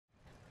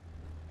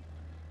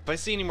If I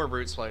see any more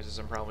brute splicers,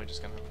 I'm probably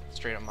just gonna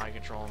straight up mind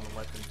control them and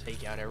let them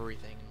take out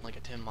everything in like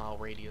a 10-mile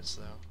radius,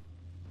 though.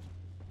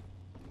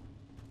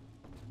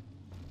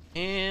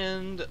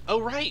 And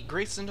oh right,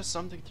 Grace sent us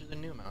something through the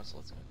new mouse.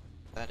 Let's go.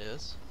 That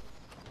is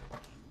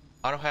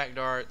auto hack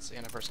darts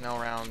and personnel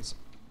rounds.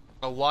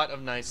 A lot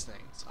of nice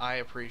things. I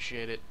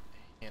appreciate it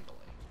handily.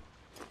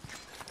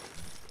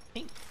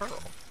 Pink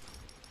pearl.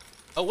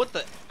 Oh,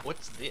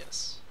 what's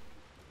this?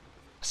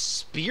 A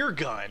spear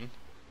gun?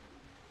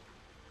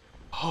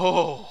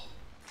 Oh.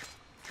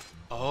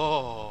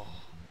 Oh.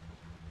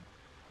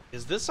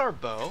 Is this our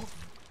bow?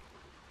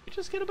 We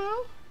just get a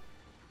bow?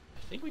 I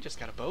think we just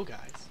got a bow,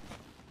 guys.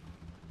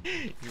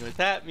 You know what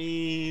that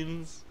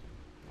means?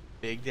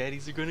 Big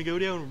daddies are gonna go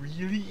down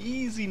really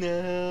easy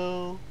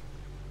now.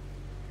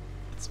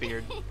 It's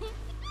speared.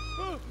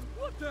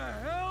 What the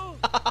hell?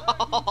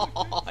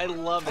 Oh, I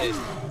love it.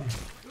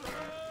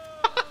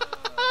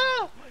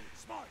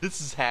 This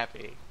is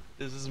happy.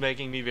 This is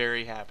making me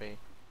very happy.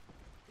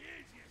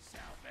 Here's your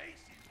salvation.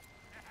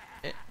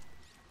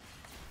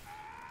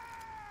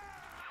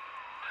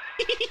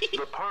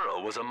 The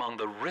Pearl was among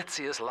the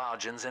ritziest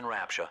lodgings in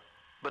Rapture.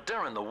 But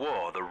during the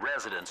war, the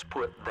residents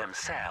put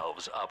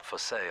themselves up for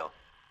sale.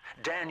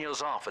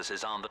 Daniel's office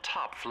is on the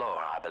top floor,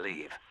 I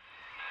believe.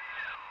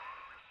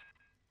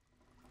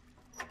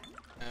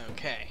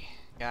 Okay,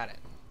 got it.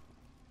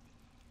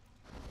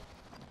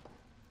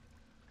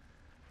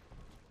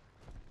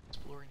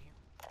 Explore in here.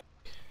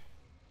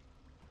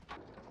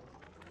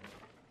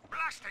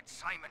 Blasted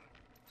Simon!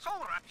 So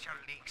Rapture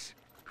leaks.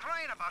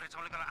 Crying about it's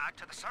only gonna add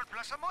to the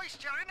surplus of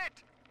moisture in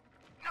it.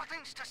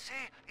 Nothing's to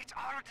say it's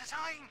our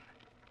design.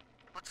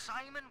 But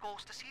Simon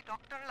goes to see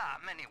Dr.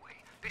 Lamb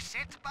anyway,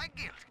 beset by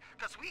guilt,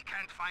 because we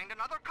can't find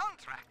another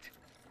contract.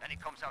 Then he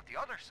comes out the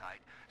other side,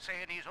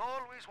 saying he's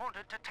always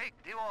wanted to take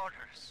the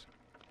orders.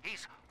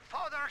 He's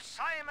Father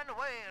Simon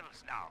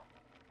Wales now.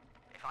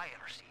 If I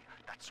ever see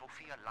that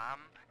Sophia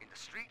Lamb in the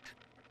street,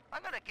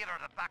 I'm gonna give her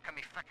the back of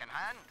me frickin'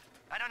 hand,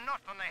 and a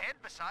nut on the head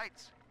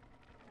besides.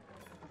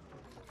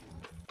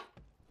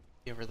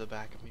 Give her the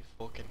back of me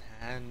fucking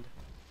hand.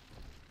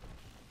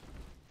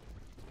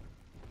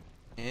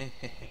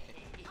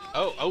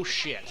 Oh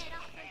shit.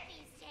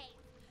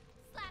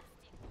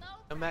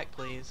 Come back,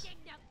 please.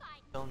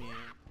 Tell me.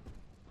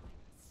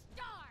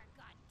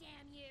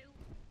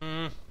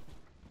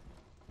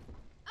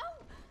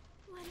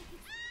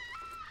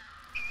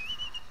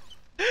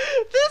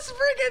 This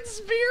friggin'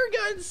 spear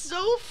gun's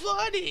so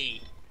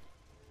funny.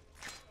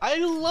 I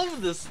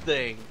love this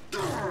thing.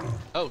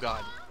 Oh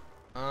god.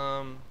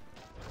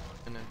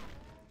 And then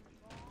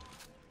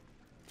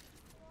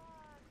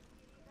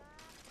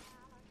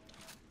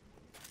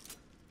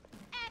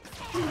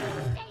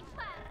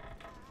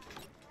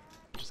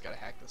just gotta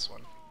hack this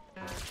one.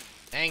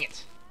 Dang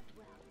it.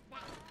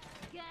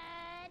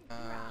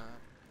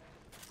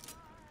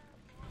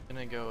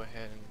 Gonna go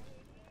ahead and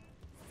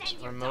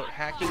remote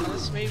hacking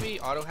this, maybe?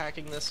 Auto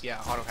hacking this? Yeah,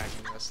 auto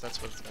hacking this.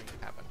 That's what's going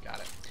to happen.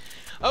 Got it.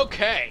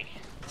 Okay.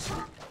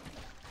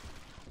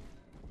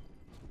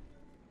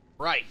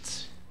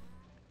 Right.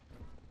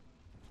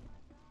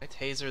 I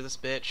taser this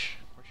bitch.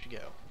 Where'd she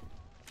go?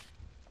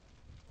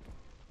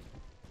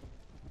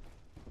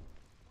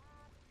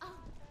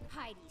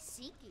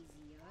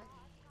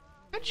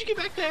 How'd you get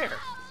back there?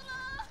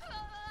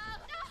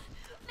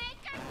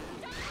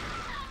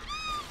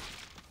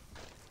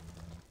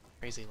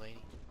 Crazy lady.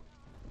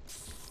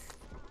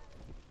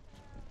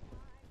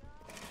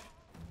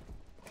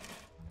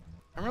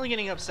 I'm really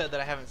getting upset that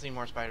I haven't seen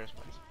more spiders,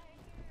 please.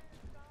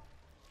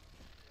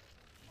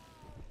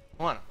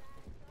 Come on.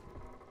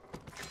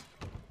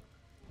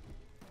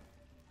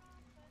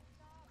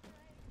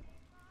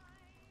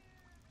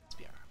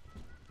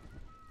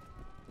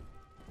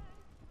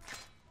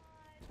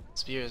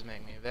 Spears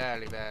make me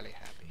very, very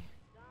happy.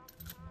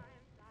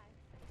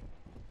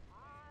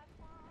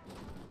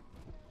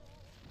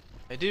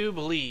 I do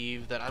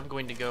believe that I'm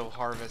going to go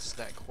harvest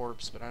that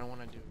corpse, but I don't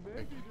want to do it quick.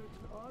 Maybe there's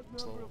odd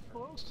number of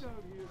folks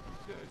down here,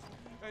 she says,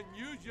 and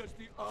you just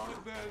the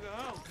odd man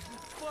out.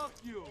 Fuck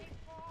you.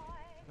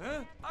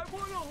 Huh? I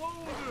wanna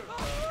hold her.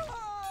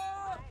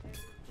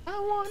 I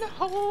wanna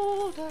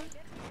hold her.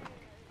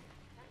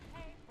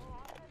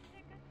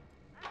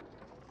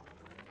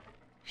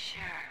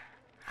 Sure,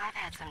 I've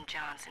had some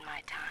Johns in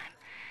my time,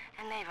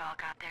 and they've all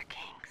got their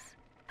kinks.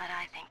 But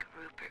I think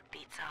Rupert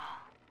beats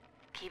all.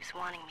 Keeps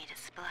wanting me to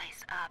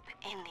splice up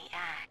in the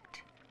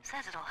act.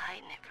 Says it'll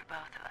heighten it for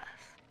both of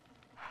us.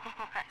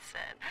 I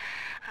said,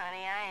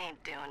 honey, I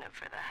ain't doing it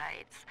for the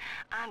heights.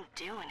 I'm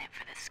doing it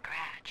for the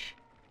scratch.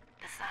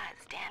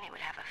 Besides, Danny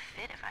would have a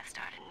fit if I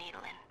started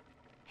needling.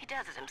 He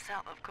does it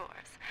himself, of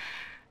course.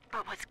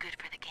 But what's good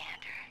for the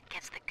gander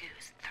gets the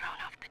goose thrown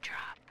off the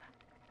drop.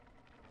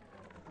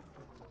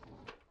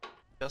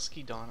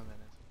 Dusky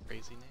Donovan is a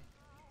crazy name.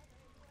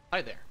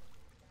 Hi there.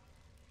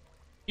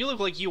 You look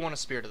like you want a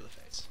spear to the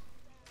face.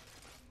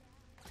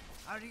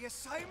 Are you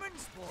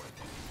Simon's boy?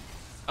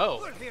 Oh.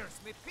 Well, here's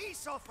me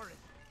peace offering.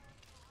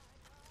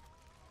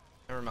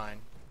 Never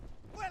mind.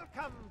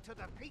 Welcome to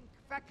the Pink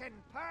Feckin'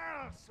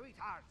 Pearl,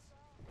 sweethearts.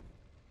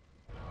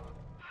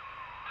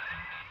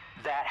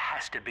 That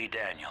has to be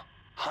Daniel.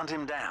 Hunt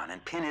him down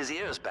and pin his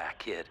ears back,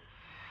 kid.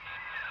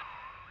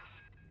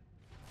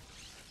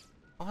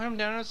 I'll hunt him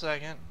down in a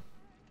second.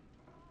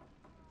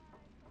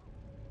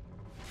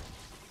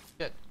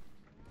 Get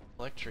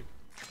electric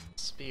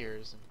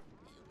spears.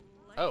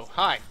 Oh,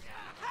 hi.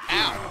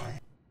 Ow.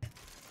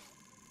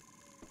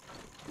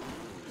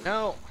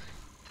 No.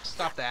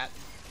 Stop that.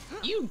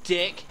 You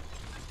dick.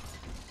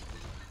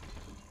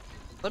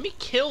 Let me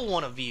kill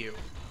one of you.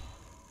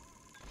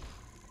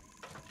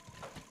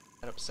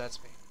 That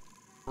upsets me.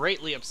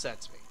 Greatly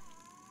upsets me.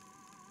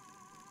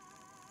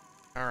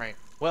 Alright.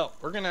 Well,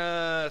 we're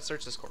gonna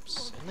search this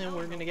corpse. And then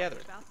we're gonna gather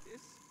it. About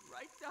this,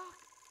 right, Doc?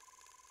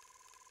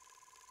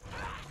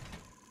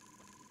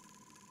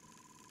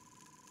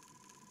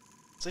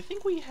 So I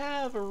think we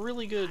have a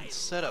really good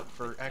setup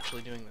for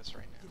actually doing this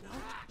right now.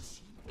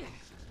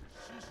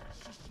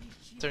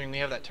 So we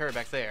have that turret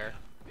back there.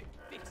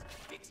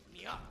 Fix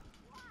me up.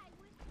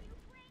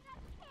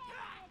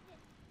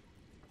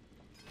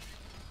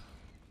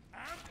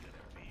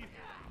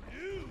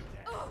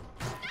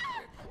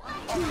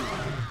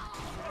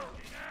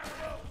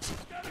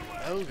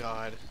 Oh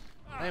god.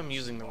 I am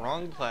using the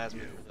wrong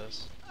plasma for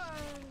this.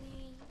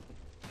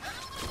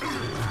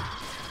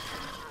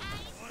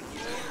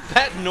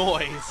 That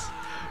noise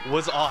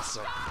was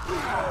awesome.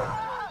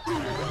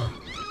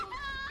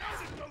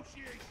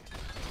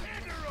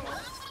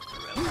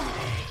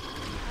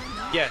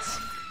 Yes,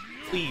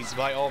 please,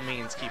 by all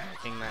means, keep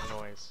making that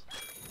noise.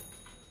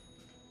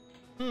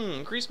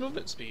 Increased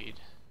movement speed.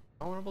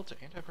 Vulnerable to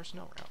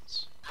anti-personnel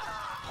rounds.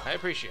 I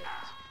appreciate it.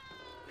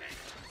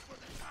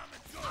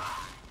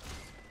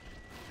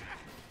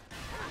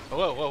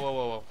 Whoa, whoa, whoa,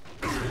 whoa, whoa.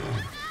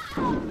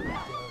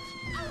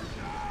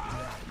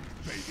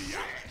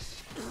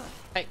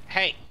 Hey,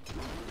 hey!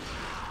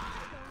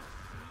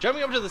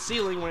 Jumping up to the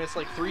ceiling when it's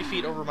like 3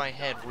 feet over my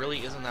head really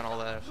isn't that all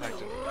that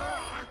effective.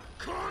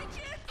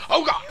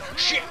 Oh god!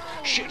 Shit!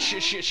 Shit,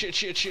 shit, shit, shit,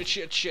 shit, shit,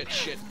 shit, shit,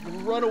 shit.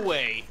 Run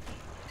away.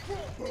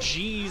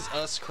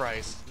 Jesus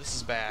Christ. This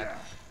is bad.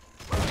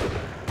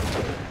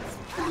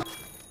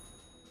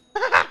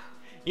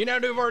 You now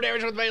do more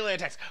damage with melee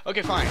attacks.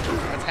 Okay, fine.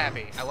 That's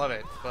happy. I love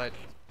it. But...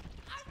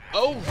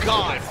 oh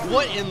god!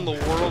 What in the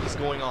world is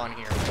going on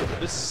here?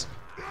 This is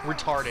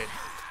retarded.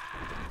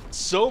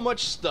 So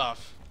much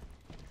stuff.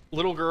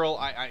 Little girl,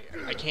 I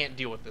can't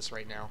deal with this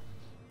right now.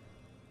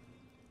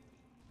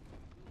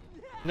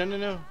 No, no,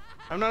 no.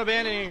 I'm not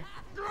abandoning you.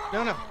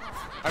 No, no.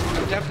 I'm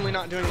definitely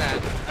not doing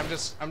that.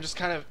 I'm just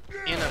kind of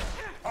in a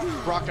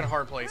rock and a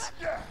hard place.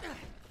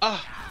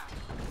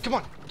 Come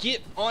on,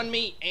 get on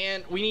me,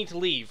 and we need to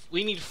leave.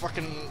 We need to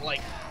fucking, like,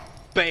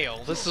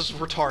 bail. This is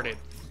retarded.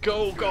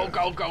 Go, go,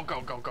 go, go,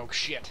 go, go, go.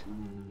 Shit.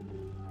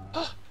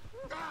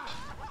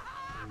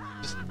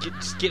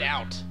 Just get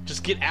out.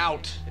 Just get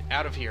out.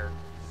 Out of here.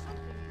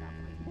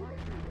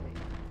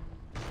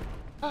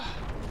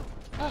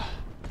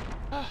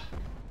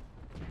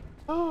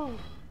 Oh.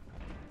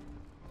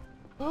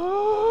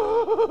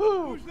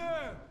 Who's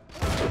there?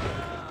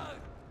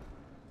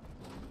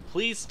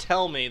 Please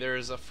tell me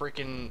there's a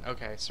freaking...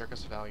 okay,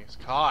 circus values.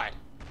 God.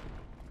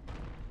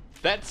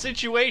 That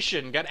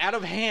situation got out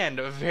of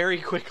hand very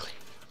quickly.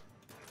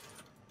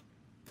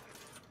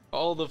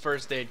 All the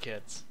first aid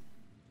kits.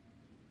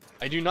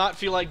 I do not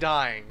feel like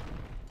dying.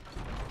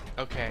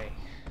 Okay.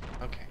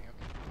 Okay,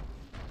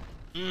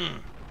 okay.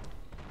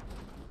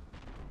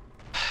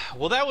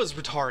 Well, that was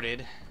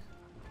retarded.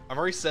 I've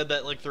already said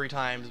that like 3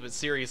 times, but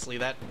seriously,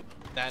 that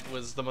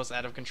was the most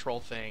out of control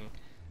thing.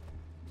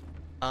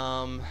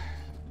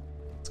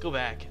 Let's go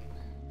back and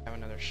have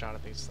another shot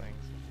at these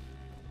things.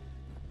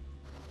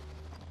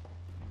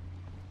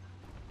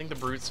 I think the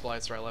brute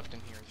splicer I left in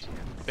here is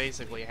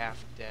basically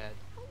half dead.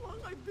 How long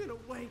I've been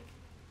awake?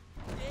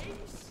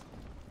 Days?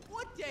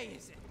 What day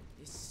is it?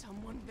 Is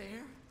someone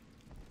there?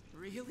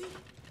 Really?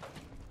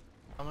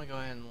 I'm gonna go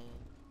ahead and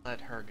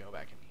let her go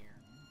back in here.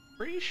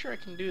 Pretty sure I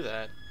can do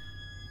that.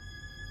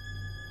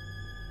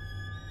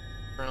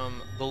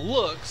 From the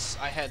looks,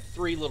 I had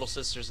 3 little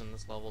sisters in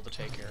this level to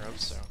take care of,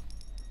 so...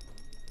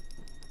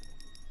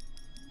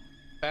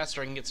 the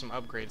faster I can get some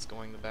upgrades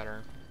going, the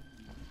better.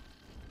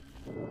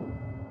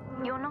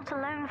 You're not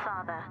alone,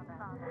 Father.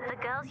 The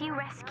girls you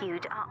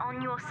rescued are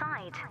on your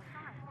side.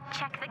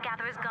 Check the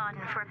Gatherer's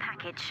Garden for a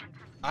package.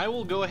 I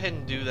will go ahead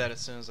and do that as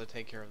soon as I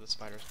take care of the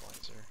spider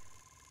splicer.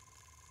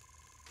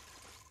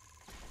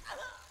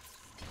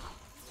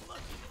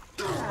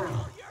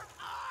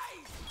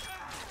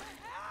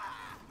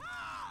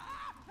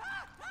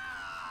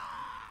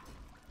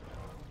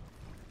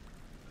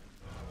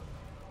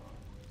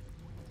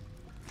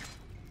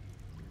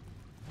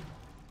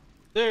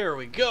 There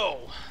we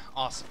go!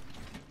 Awesome.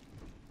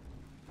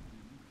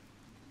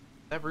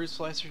 That brute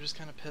slicer just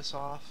kind of piss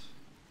off.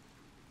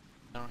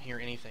 I don't hear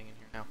anything in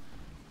here now.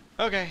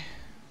 Okay.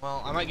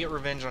 Well, I might get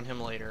revenge on him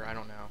later. I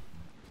don't know.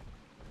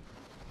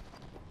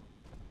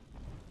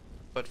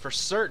 But for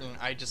certain,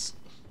 I just...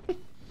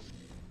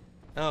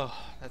 oh,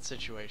 that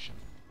situation.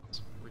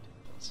 It's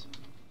ridiculous.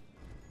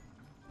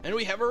 And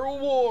we have a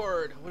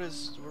reward! What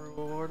is the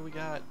reward we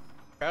got?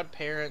 Proud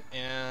parent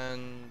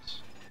and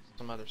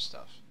some other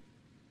stuff.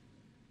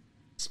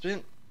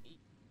 Spent...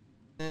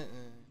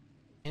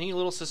 Any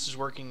little sisters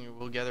working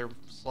will gather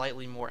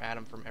slightly more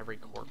atom from every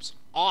corpse.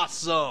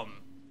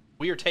 Awesome!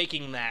 We are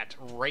taking that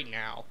right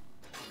now.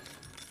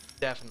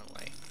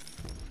 Definitely.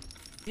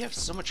 We have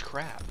so much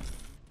crap.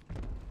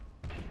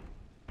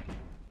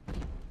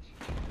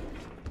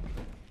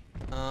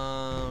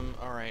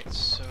 Alright,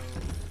 so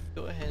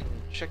go ahead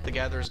and check the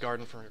Gatherer's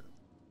Garden for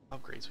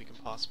upgrades we can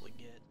possibly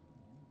get.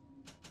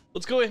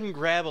 Let's go ahead and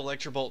grab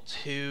Electrobolt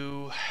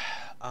 2.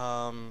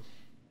 I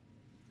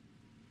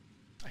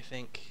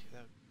think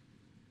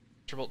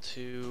Electrobolt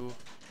 2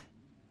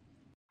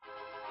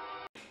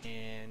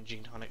 and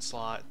Gene Tonic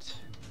slot.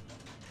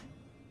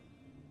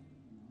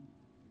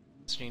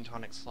 This Gene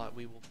Tonic slot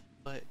we will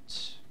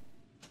put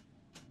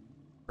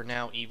for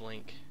now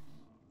Eve-Link.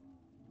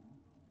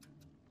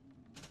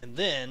 And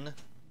then,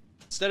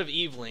 instead of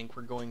Eve-Link,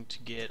 we're going to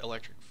get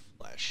Electric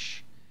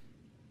Flesh.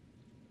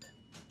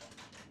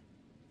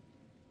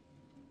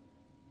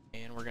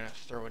 And we're going to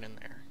throw it in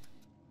there.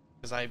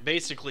 Because I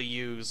basically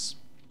use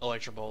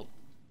Electrobolt,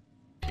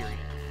 period,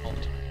 all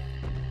the time.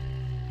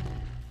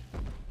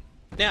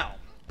 Now,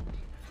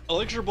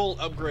 Electrobolt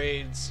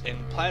upgrades and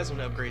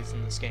Plasmid upgrades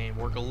in this game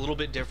work a little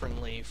bit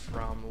differently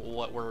from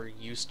what we're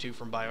used to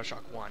from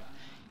Bioshock 1.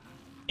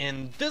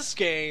 In this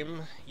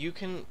game, you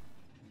can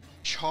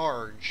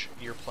charge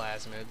your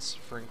plasmids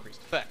for increased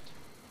effect.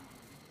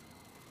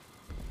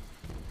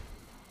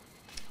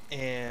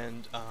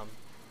 And, well,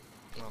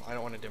 I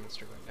don't want to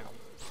demonstrate right now.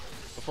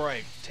 Before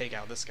I take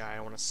out this guy,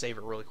 I want to save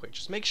it really quick.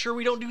 Just make sure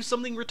we don't do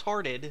something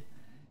retarded.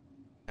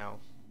 Now,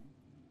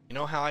 you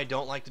know how I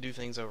don't like to do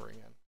things over again.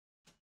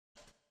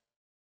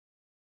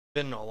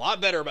 Been a lot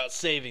better about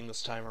saving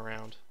this time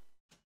around.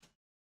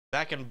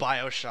 Back in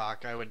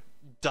Bioshock, I would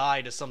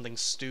die to something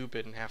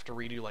stupid and have to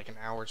redo like an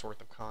hour's worth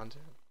of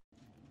content.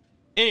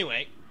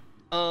 Anyway,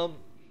 so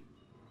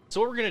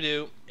what we're gonna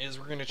do is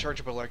we're gonna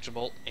charge up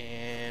Electrobolt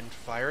and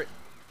fire it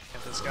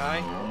at this guy,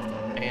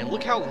 and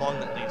look how long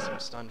that leaves him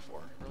stunned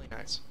for. Really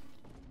nice.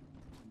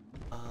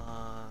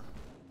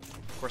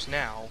 Of course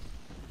now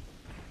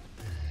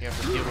you have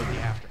to deal with the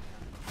aftermath.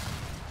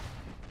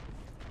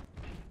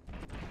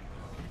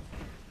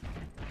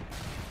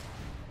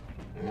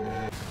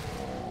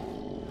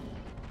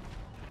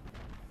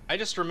 I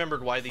just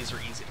remembered why these are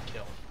easy to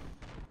kill.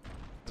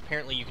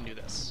 Apparently you can do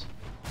this.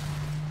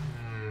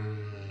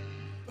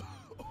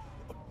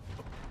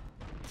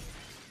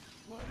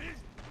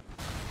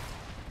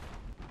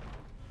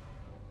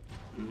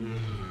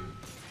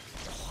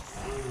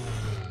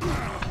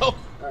 Oh,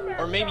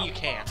 or maybe you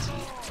can't.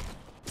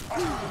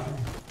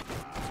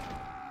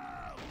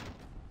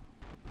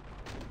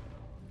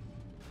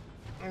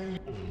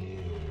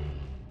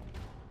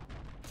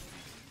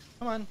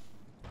 Come on.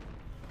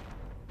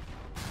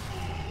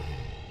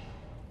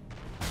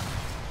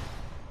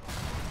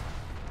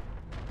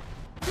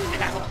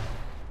 Ow.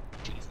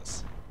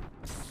 Jesus.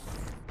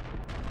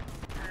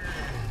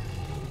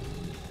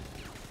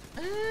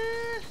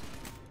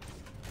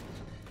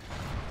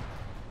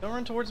 Don't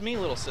run towards me,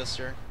 little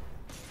sister.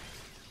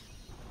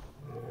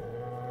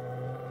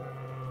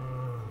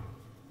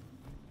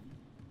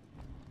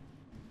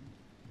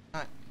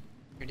 Not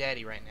your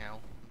daddy right now.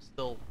 I'm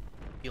still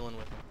dealing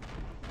with him.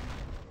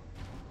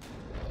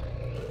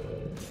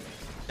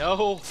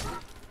 No!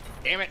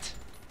 Damn it!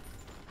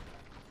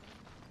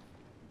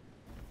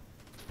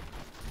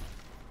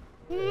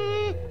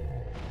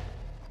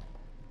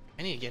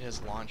 I need to get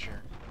his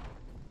launcher.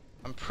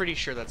 I'm pretty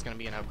sure that's gonna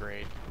be an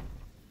upgrade.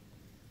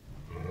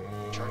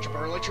 Charge up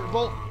our electric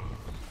bolt.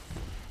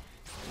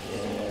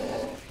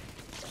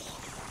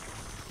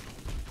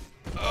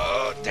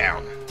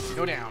 Down.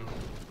 Go down.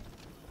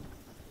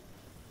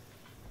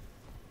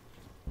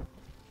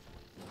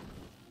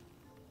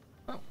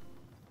 Oh.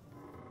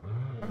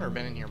 I've never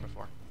been in here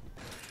before.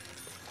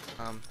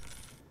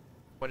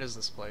 What is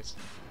this place?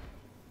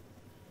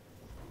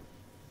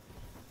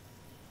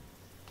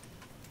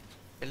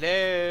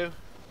 Hello?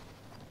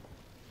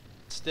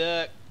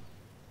 Stuck.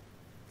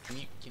 Can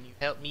you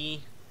help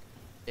me?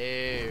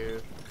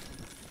 No.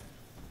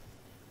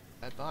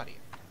 That body.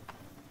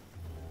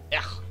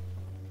 Ugh.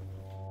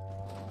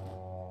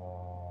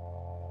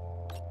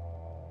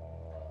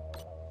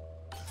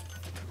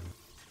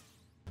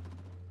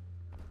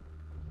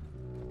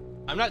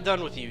 I'm not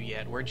done with you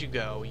yet. Where'd you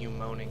go, you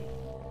moaning,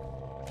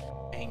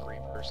 angry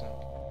person?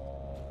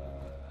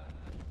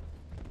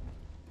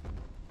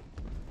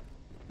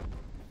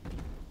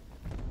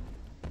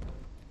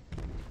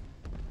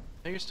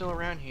 Oh, you're still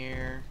around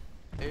here.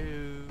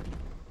 Hello.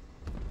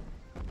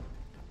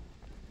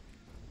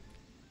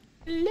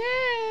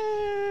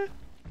 Hello.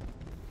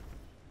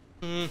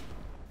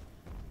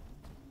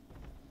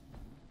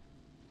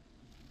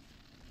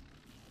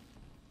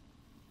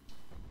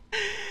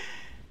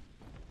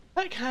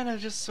 I kind of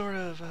just sort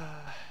of,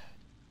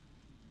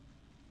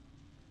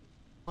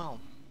 well,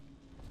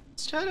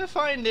 let's try to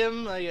find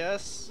him, I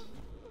guess.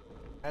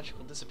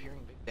 Magical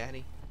disappearing Big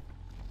Daddy.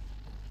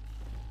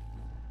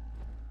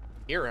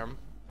 hear him.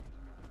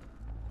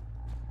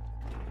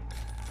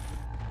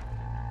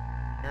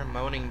 I hear him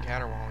moaning and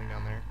caterwauling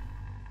down there.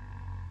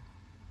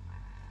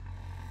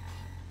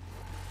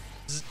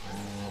 Zzz.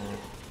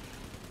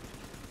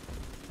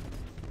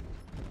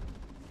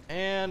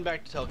 And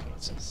back to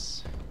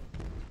telekinesis.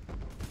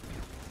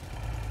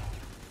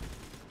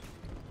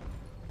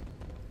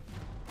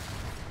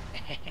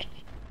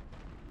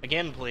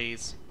 Again,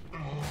 please.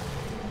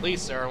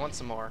 Please, sir, I want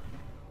some more.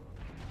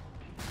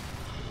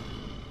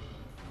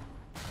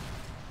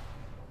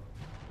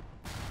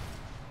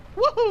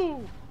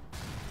 Woohoo!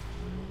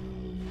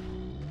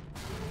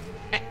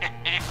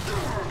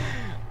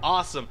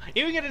 Awesome.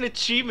 You even get an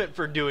achievement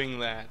for doing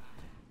that.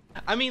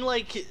 I mean,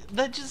 like,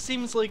 that just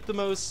seems like the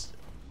most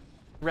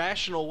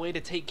rational way to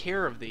take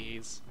care of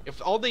these.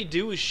 If all they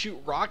do is shoot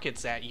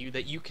rockets at you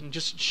that you can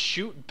just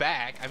shoot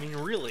back, I mean,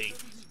 really.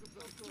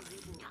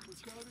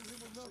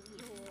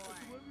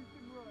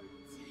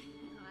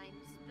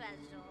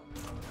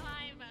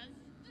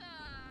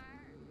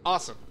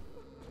 Awesome.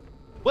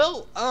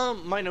 Well,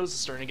 my nose is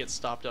starting to get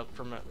stopped up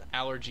from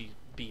allergy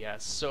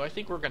BS, so I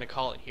think we're gonna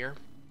call it here.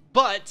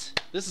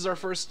 But this is our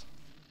first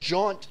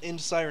jaunt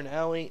into Siren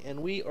Alley,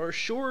 and we are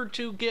sure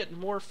to get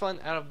more fun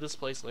out of this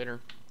place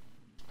later.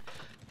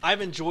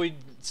 I've enjoyed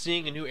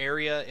seeing a new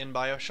area in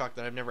Bioshock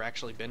that I've never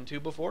actually been to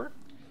before,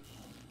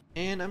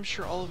 and I'm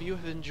sure all of you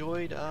have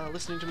enjoyed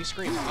listening to me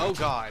scream. Oh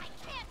God!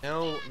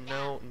 No!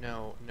 No!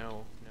 No!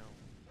 No! No!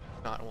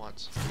 Not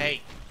once.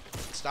 Hey!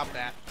 Stop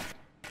that!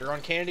 You're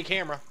on candid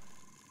camera.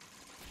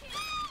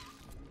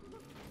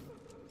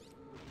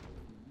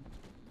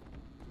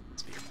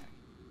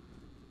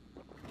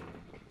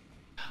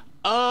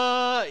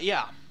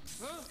 Yeah.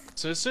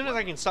 So as soon as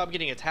I can stop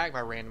getting attacked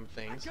by random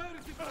things.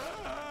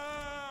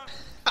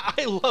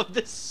 I love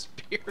this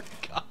spear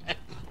gun.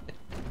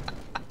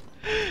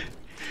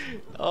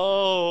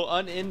 Oh,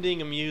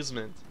 unending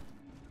amusement.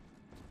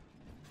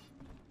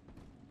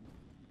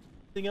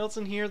 Anything else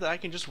in here that I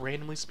can just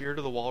randomly spear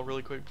to the wall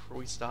really quick before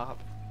we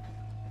stop?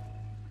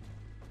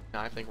 No,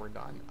 I think we're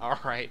done.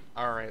 Alright,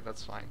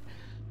 that's fine.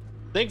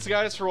 Thanks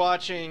guys for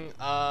watching.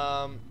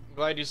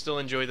 Glad you still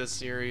enjoy this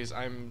series.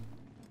 I'm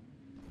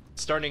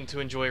starting to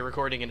enjoy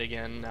recording it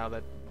again now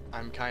that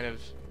I'm kind of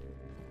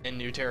in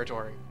new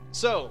territory.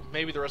 So,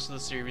 maybe the rest of the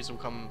series will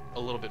come a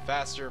little bit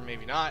faster,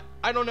 maybe not.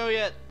 I don't know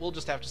yet. We'll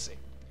just have to see.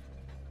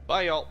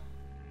 Bye, y'all.